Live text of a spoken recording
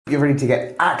Get ready to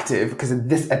get active because in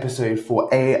this episode for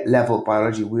A-Level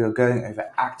Biology, we are going over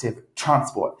active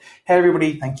transport. Hey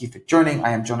everybody, thank you for joining. I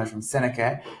am Jonathan from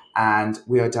Seneca and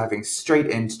we are diving straight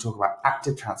in to talk about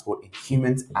active transport in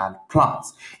humans and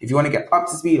plants. If you want to get up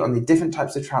to speed on the different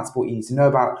types of transport you need to know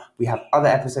about, we have other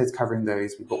episodes covering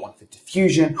those. We've got one for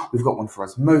diffusion, we've got one for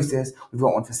osmosis, we've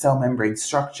got one for cell membrane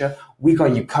structure. We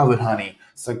got you covered, honey.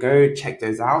 So go check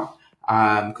those out.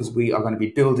 Because we are going to be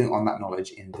building on that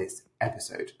knowledge in this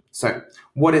episode. So,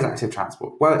 what is active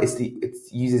transport? Well, it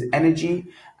uses energy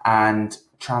and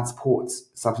transports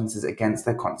substances against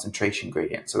their concentration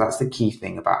gradient. So that's the key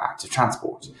thing about active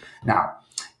transport. Now,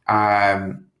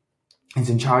 it's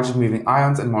in charge of moving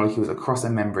ions and molecules across a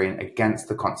membrane against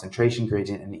the concentration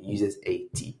gradient, and it uses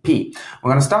ATP.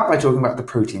 We're going to start by talking about the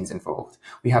proteins involved.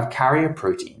 We have carrier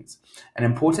proteins. An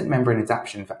important membrane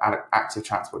adaptation for active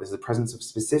transport is the presence of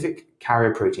specific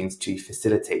carrier proteins to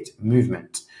facilitate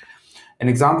movement. An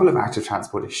example of active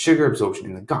transport is sugar absorption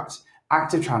in the gut.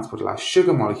 Active transport allows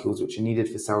sugar molecules, which are needed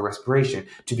for cell respiration,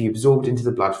 to be absorbed into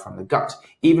the blood from the gut,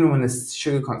 even when the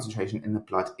sugar concentration in the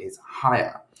blood is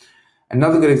higher.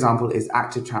 Another good example is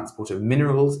active transport of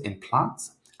minerals in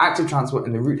plants. Active transport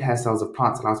in the root hair cells of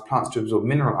plants allows plants to absorb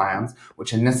mineral ions,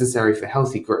 which are necessary for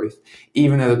healthy growth,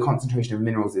 even though the concentration of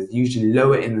minerals is usually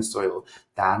lower in the soil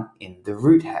than in the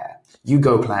root hair. You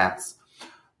go, plants.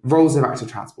 Roles of active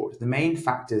transport. The main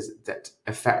factors that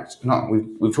affect,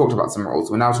 we've talked about some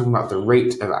roles, we're now talking about the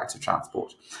rate of active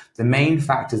transport. The main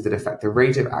factors that affect the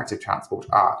rate of active transport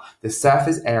are the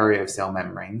surface area of cell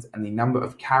membranes and the number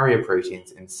of carrier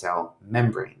proteins in cell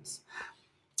membranes.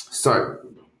 So,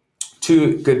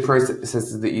 two good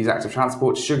processes that use active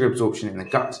transport: sugar absorption in the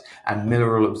gut and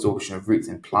mineral absorption of roots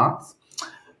in plants.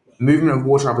 Movement of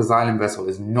water up a xylem vessel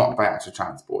is not by active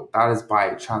transport. That is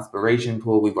by transpiration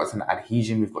pool. We've got some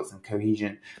adhesion, we've got some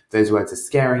cohesion. If those words are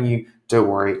scaring you, don't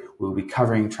worry. We'll be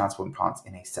covering transport in plants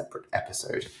in a separate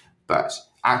episode. But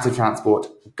active transport,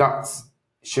 guts,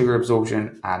 sugar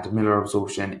absorption, and mineral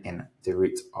absorption in the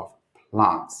roots of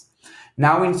plants.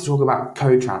 Now we need to talk about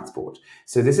co-transport.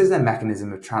 So this is a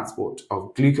mechanism of transport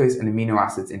of glucose and amino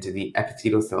acids into the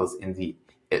epithelial cells in the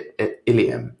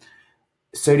ileum.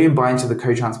 Sodium binds to the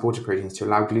co-transporter proteins to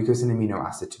allow glucose and amino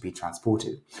acid to be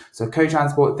transported. So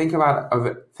co-transport, think of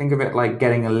it like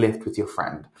getting a lift with your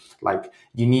friend. Like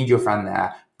you need your friend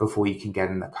there before you can get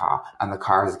in the car, and the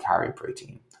car is a carrier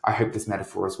protein. I hope this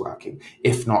metaphor is working.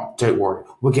 If not, don't worry,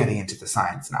 we're getting into the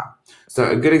science now.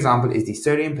 So a good example is the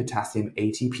sodium potassium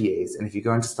ATPase. And if you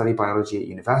go into study biology at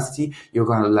university, you're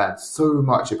going to learn so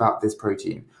much about this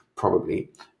protein, probably,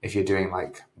 if you're doing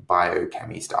like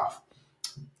biochemistry stuff.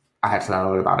 I had to learn a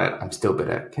lot about it. I'm still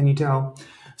bitter. Can you tell?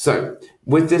 So,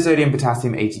 with the sodium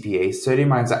potassium ATPase,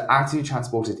 sodium ions are actively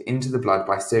transported into the blood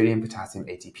by sodium potassium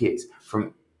ATPase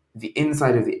from the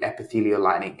inside of the epithelial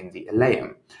lining in the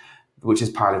ileum, which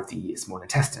is part of the small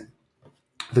intestine.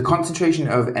 The concentration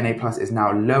of Na+ is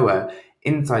now lower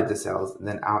inside the cells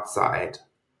than outside.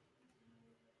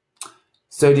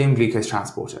 Sodium glucose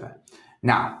transporter.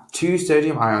 Now, two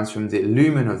sodium ions from the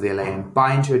lumen of the ileum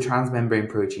bind to a transmembrane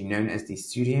protein known as the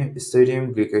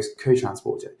sodium glucose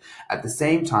cotransporter. At the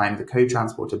same time, the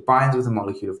cotransporter binds with a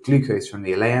molecule of glucose from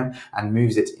the ileum and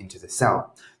moves it into the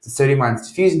cell. The sodium ions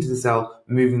diffuse into the cell,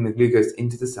 moving the glucose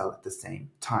into the cell at the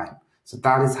same time. So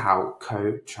that is how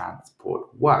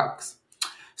cotransport works.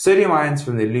 Sodium ions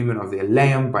from the lumen of the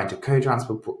ileum bind to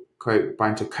cotransport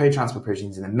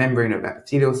proteins in the membrane of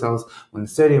epithelial cells. When the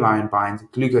sodium ion binds,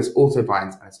 glucose also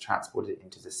binds and is transported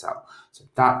into the cell. So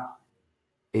that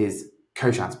is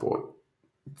cotransport.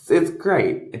 It's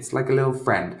great. It's like a little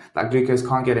friend. That glucose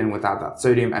can't get in without that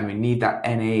sodium, and we need that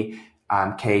NAK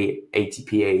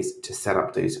ATPase to set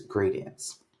up those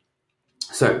gradients.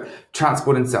 So,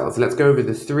 transport in cells. Let's go over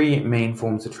the three main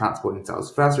forms of transport in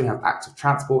cells. First, we have active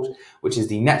transport, which is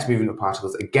the net movement of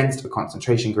particles against a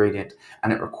concentration gradient,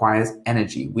 and it requires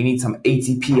energy. We need some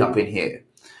ATP up in here.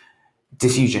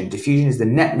 Diffusion. Diffusion is the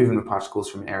net movement of particles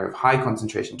from an area of high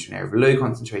concentration to an area of low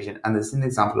concentration, and this is an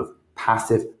example of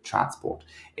passive transport.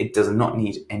 It does not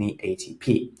need any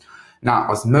ATP. Now,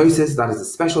 osmosis, that is a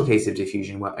special case of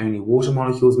diffusion where only water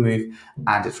molecules move,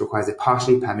 and it requires a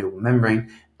partially permeable membrane.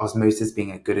 Osmosis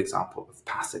being a good example of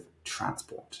passive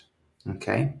transport.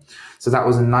 Okay, so that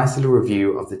was a nice little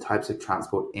review of the types of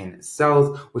transport in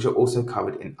cells, which are also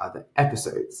covered in other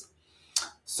episodes.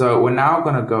 So we're now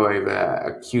going to go over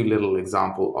a cute little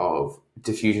example of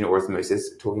diffusion or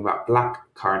osmosis, talking about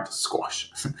blackcurrant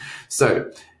squash.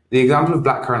 So the example of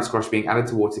blackcurrant squash being added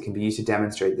to water can be used to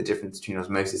demonstrate the difference between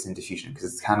osmosis and diffusion,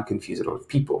 because it can confuse a lot of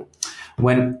people.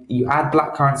 When you add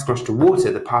blackcurrant squash to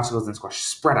water, the particles in squash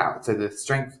spread out, so the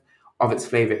strength of its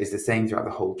flavour is the same throughout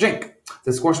the whole drink.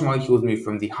 The squash molecules move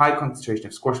from the high concentration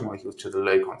of squash molecules to the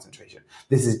low concentration.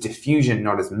 This is diffusion,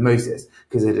 not osmosis,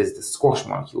 because it is the squash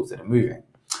molecules that are moving.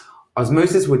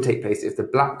 Osmosis would take place if the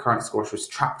blackcurrant squash was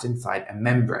trapped inside a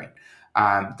membrane.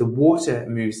 The water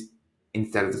moves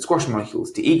instead of the squash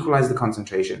molecules. To equalize the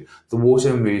concentration, the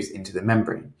water moves into the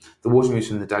membrane. The water moves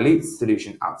from the dilute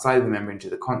solution outside of the membrane to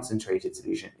the concentrated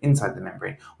solution inside the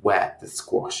membrane where the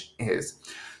squash is.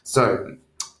 So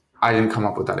I didn't come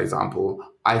up with that example.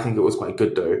 I think it was quite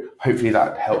good though. Hopefully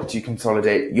that helped you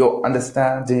consolidate your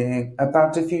understanding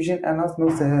about diffusion and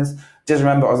osmosis. Just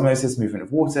remember, osmosis, movement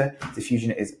of water.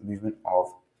 Diffusion is movement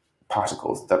of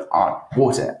particles that aren't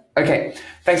water. Okay,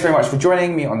 thanks very much for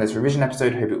joining me on this revision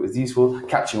episode. Hope it was useful.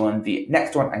 Catch you on the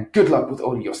next one, and good luck with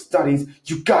all of your studies.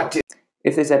 You got it!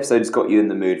 If this episode has got you in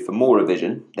the mood for more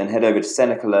revision, then head over to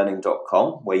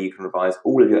senecalearning.com, where you can revise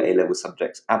all of your A-level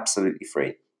subjects absolutely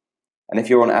free. And if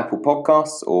you're on Apple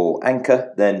Podcasts or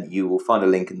Anchor, then you will find a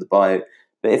link in the bio.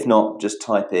 But if not, just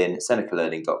type in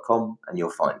senecalearning.com and you'll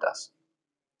find us.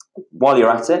 While you're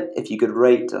at it, if you could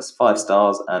rate us 5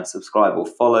 stars and subscribe or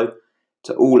follow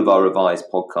to all of our revised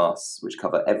podcasts, which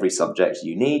cover every subject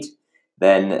you need,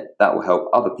 then that will help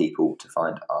other people to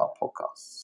find our podcasts.